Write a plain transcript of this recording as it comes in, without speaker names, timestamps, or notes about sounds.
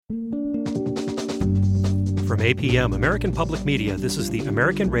From APM, American Public Media, this is the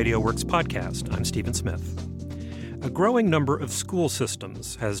American Radio Works podcast. I'm Stephen Smith. A growing number of school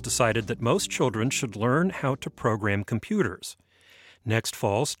systems has decided that most children should learn how to program computers. Next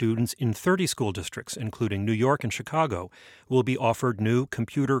fall, students in 30 school districts, including New York and Chicago, will be offered new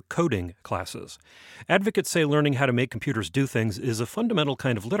computer coding classes. Advocates say learning how to make computers do things is a fundamental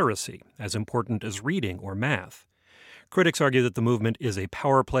kind of literacy, as important as reading or math. Critics argue that the movement is a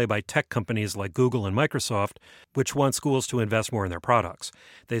power play by tech companies like Google and Microsoft, which want schools to invest more in their products.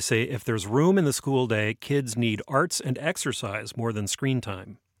 They say if there's room in the school day, kids need arts and exercise more than screen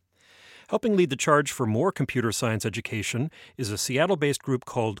time. Helping lead the charge for more computer science education is a Seattle-based group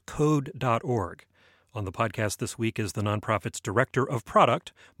called Code.org. On the podcast this week is the nonprofit's Director of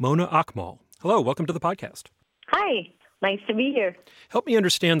Product, Mona Akmal. Hello, welcome to the podcast. Hi. Nice to be here. Help me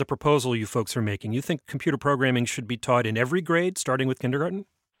understand the proposal you folks are making. You think computer programming should be taught in every grade, starting with kindergarten?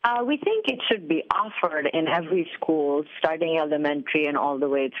 We think it should be offered in every school, starting elementary and all the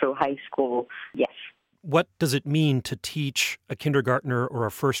way through high school. Yes. What does it mean to teach a kindergartner or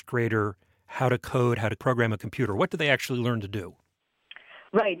a first grader how to code, how to program a computer? What do they actually learn to do?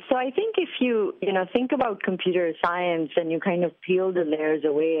 Right. So I think if you think about computer science and you kind of peel the layers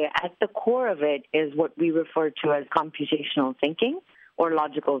away, at the core of it is what we refer to as computational thinking or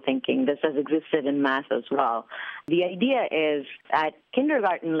logical thinking. This has existed in math as well. The idea is at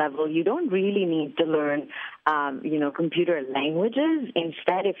kindergarten level, you don't really need to learn, computer languages.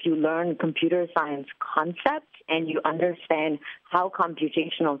 Instead, if you learn computer science concepts and you understand how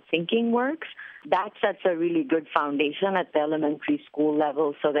computational thinking works, that sets a really good foundation at the elementary school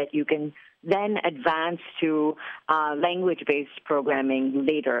level so that you can then advance to language-based programming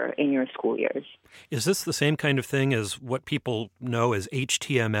later in your school years. Is this the same kind of thing as what people know as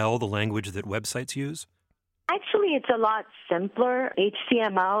HTML, the language that websites use? Actually, it's a lot simpler.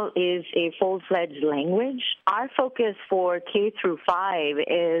 HTML is a full-fledged language. Our focus for K through 5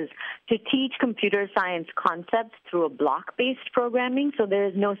 is to teach computer science concepts through a block-based programming, so there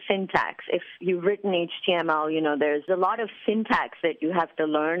is no syntax. If you've written HTML, there's a lot of syntax that you have to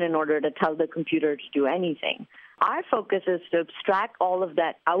learn in order to tell the computer to do anything. Our focus is to abstract all of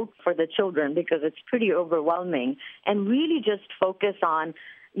that out for the children because it's pretty overwhelming and really just focus on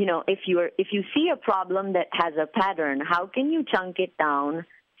if you see a problem that has a pattern, how can you chunk it down,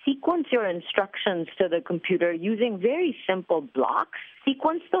 sequence your instructions to the computer using very simple blocks,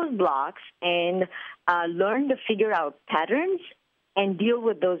 sequence those blocks, and learn to figure out patterns and deal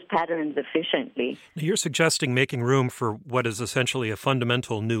with those patterns efficiently. You're suggesting making room for what is essentially a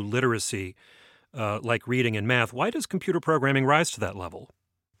fundamental new literacy, like reading and math. Why does computer programming rise to that level?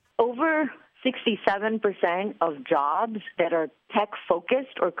 Over 67% of jobs that are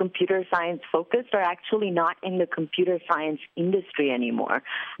tech-focused or computer science-focused are actually not in the computer science industry anymore.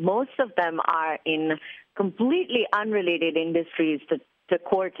 Most of them are in completely unrelated industries to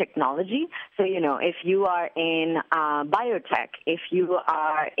core technology. So, if you are in biotech, if you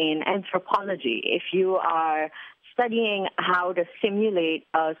are in anthropology, if you are studying how to simulate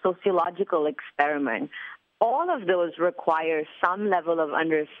a sociological experiment, all of those require some level of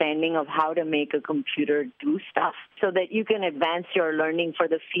understanding of how to make a computer do stuff so that you can advance your learning for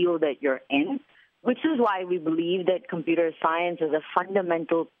the field that you're in, which is why we believe that computer science is a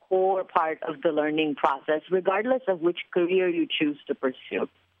fundamental core part of the learning process, regardless of which career you choose to pursue.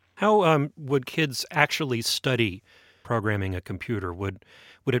 How would kids actually study programming a computer? Would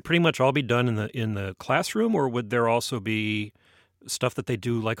it pretty much all be done in the classroom, or would there also be stuff that they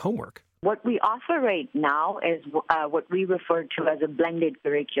do like homework? What we offer right now is what we refer to as a blended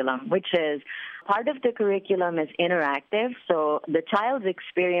curriculum, which is part of the curriculum is interactive, so the child's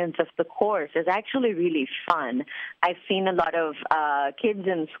experience of the course is actually really fun. I've seen a lot of kids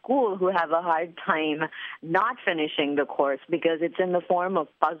in school who have a hard time not finishing the course because it's in the form of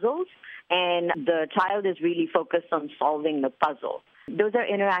puzzles, and the child is really focused on solving the puzzle. Those are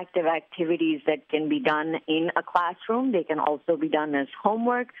interactive activities that can be done in a classroom. They can also be done as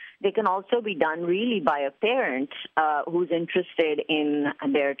homework. They can also be done really by a parent who's interested in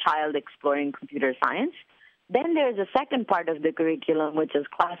their child exploring computer science. Then there's a second part of the curriculum, which is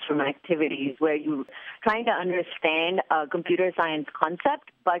classroom activities, where you're trying to understand a computer science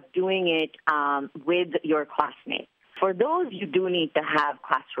concept, but doing it with your classmates. For those, you do need to have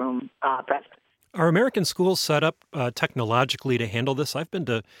classroom presence. Are American schools set up technologically to handle this? I've been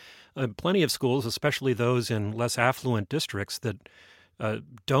to plenty of schools, especially those in less affluent districts, that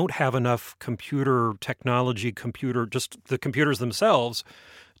don't have enough computer technology, just the computers themselves,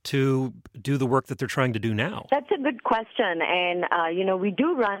 to do the work that they're trying to do now? That's a good question. And, we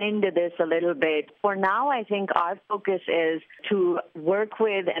do run into this a little bit. For now, I think our focus is to work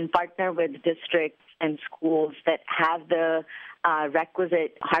with and partner with districts and schools that have the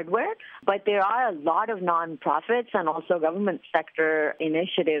requisite hardware. But there are a lot of nonprofits and also government sector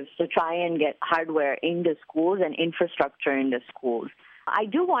initiatives to try and get hardware into schools and infrastructure into schools. I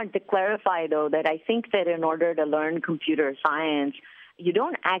do want to clarify, though, that I think that in order to learn computer science, you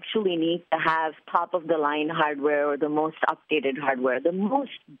don't actually need to have top-of-the-line hardware or the most updated hardware. The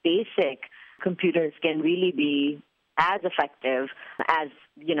most basic computers can really be as effective as,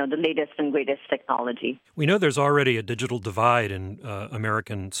 the latest and greatest technology. We know there's already a digital divide in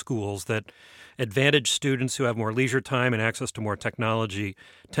American schools, that advantaged students who have more leisure time and access to more technology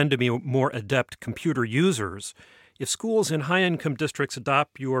tend to be more adept computer users. If schools in high-income districts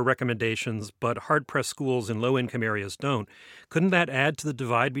adopt your recommendations, but hard-pressed schools in low-income areas don't, couldn't that add to the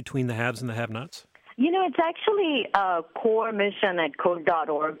divide between the haves and the have-nots? It's actually a core mission at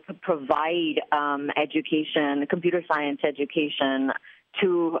Code.org to provide education, computer science education,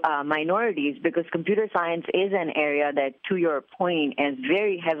 to minorities, because computer science is an area that, to your point, is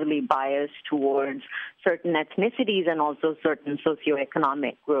very heavily biased towards certain ethnicities and also certain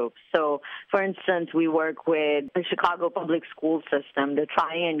socioeconomic groups. So, for instance, we work with the Chicago public school system to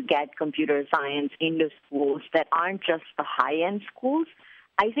try and get computer science into schools that aren't just the high-end schools.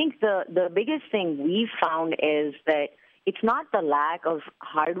 I think the biggest thing we've found is that it's not the lack of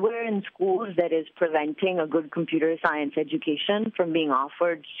hardware in schools that is preventing a good computer science education from being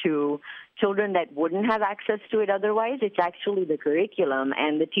offered to children that wouldn't have access to it otherwise. It's actually the curriculum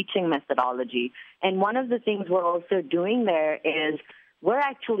and the teaching methodology. And one of the things we're also doing there is we're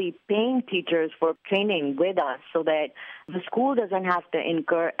actually paying teachers for training with us so that the school doesn't have to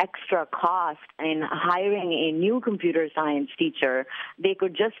incur extra cost in hiring a new computer science teacher. They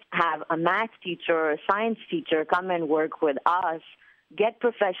could just have a math teacher or a science teacher come and work with us, get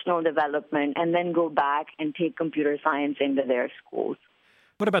professional development, and then go back and take computer science into their schools.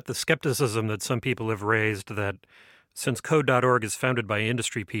 What about the skepticism that some people have raised that since Code.org is founded by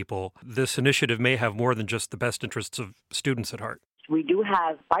industry people, this initiative may have more than just the best interests of students at heart? We do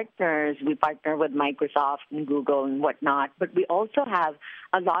have partners. We partner with Microsoft and Google and whatnot, but we also have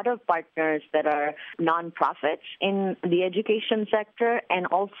a lot of partners that are nonprofits in the education sector, and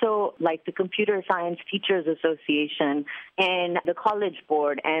also like the Computer Science Teachers Association and the College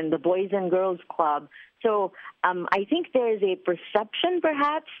Board and the Boys and Girls Club. So I think there is a perception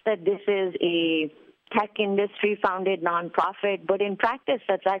perhaps that this is a tech industry-founded nonprofit, but in practice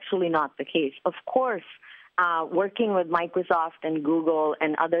that's actually not the case. Of course, working with Microsoft and Google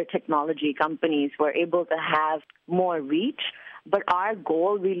and other technology companies, we're able to have more reach. But our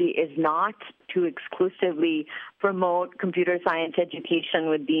goal really is not to exclusively promote computer science education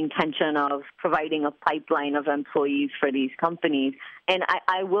with the intention of providing a pipeline of employees for these companies. And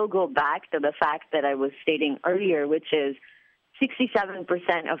I will go back to the fact that I was stating earlier, which is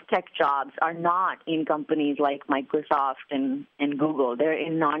 67% of tech jobs are not in companies like Microsoft and Google. They're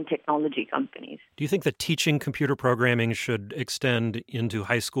in non-technology companies. Do you think that teaching computer programming should extend into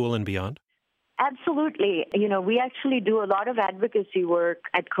high school and beyond? Absolutely. We actually do a lot of advocacy work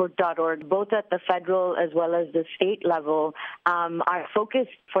at Code.org, both at the federal as well as the state level. Our focus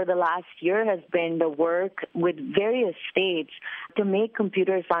for the last year has been to work with various states to make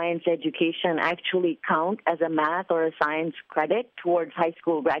computer science education actually count as a math or a science credit towards high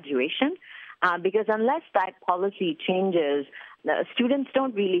school graduation. Because unless that policy changes, the students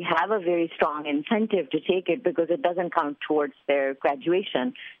don't really have a very strong incentive to take it because it doesn't count towards their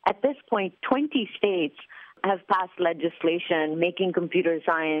graduation. At this point, 20 states have passed legislation making computer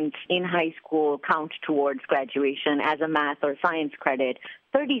science in high school count towards graduation as a math or science credit.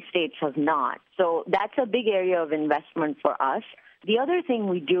 30 states have not. So that's a big area of investment for us. The other thing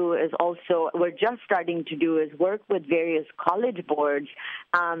we do is also, we're just starting to do, is work with various college boards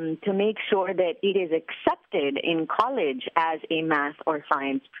to make sure that it is accepted in college as a math or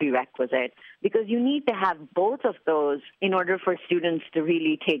science prerequisite, because you need to have both of those in order for students to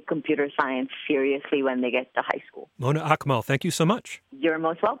really take computer science seriously when they get to high school. Mona Akmal, thank you so much. You're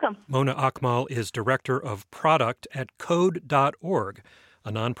most welcome. Mona Akmal is Director of Product at Code.org,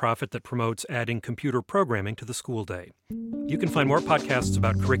 a nonprofit that promotes adding computer programming to the school day. You can find more podcasts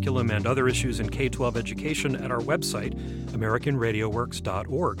about curriculum and other issues in K-12 education at our website,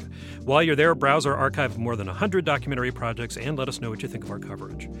 AmericanRadioWorks.org. While you're there, browse our archive of more than 100 documentary projects and let us know what you think of our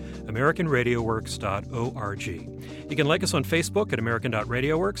coverage. AmericanRadioWorks.org. You can like us on Facebook at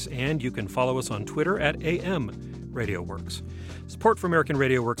American.RadioWorks, and you can follow us on Twitter at AMRadioWorks. Support for American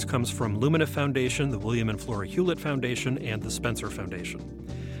Radio Works comes from Lumina Foundation, the William and Flora Hewlett Foundation, and the Spencer Foundation.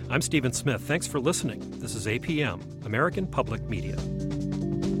 I'm Stephen Smith. Thanks for listening. This is APM, American Public Media.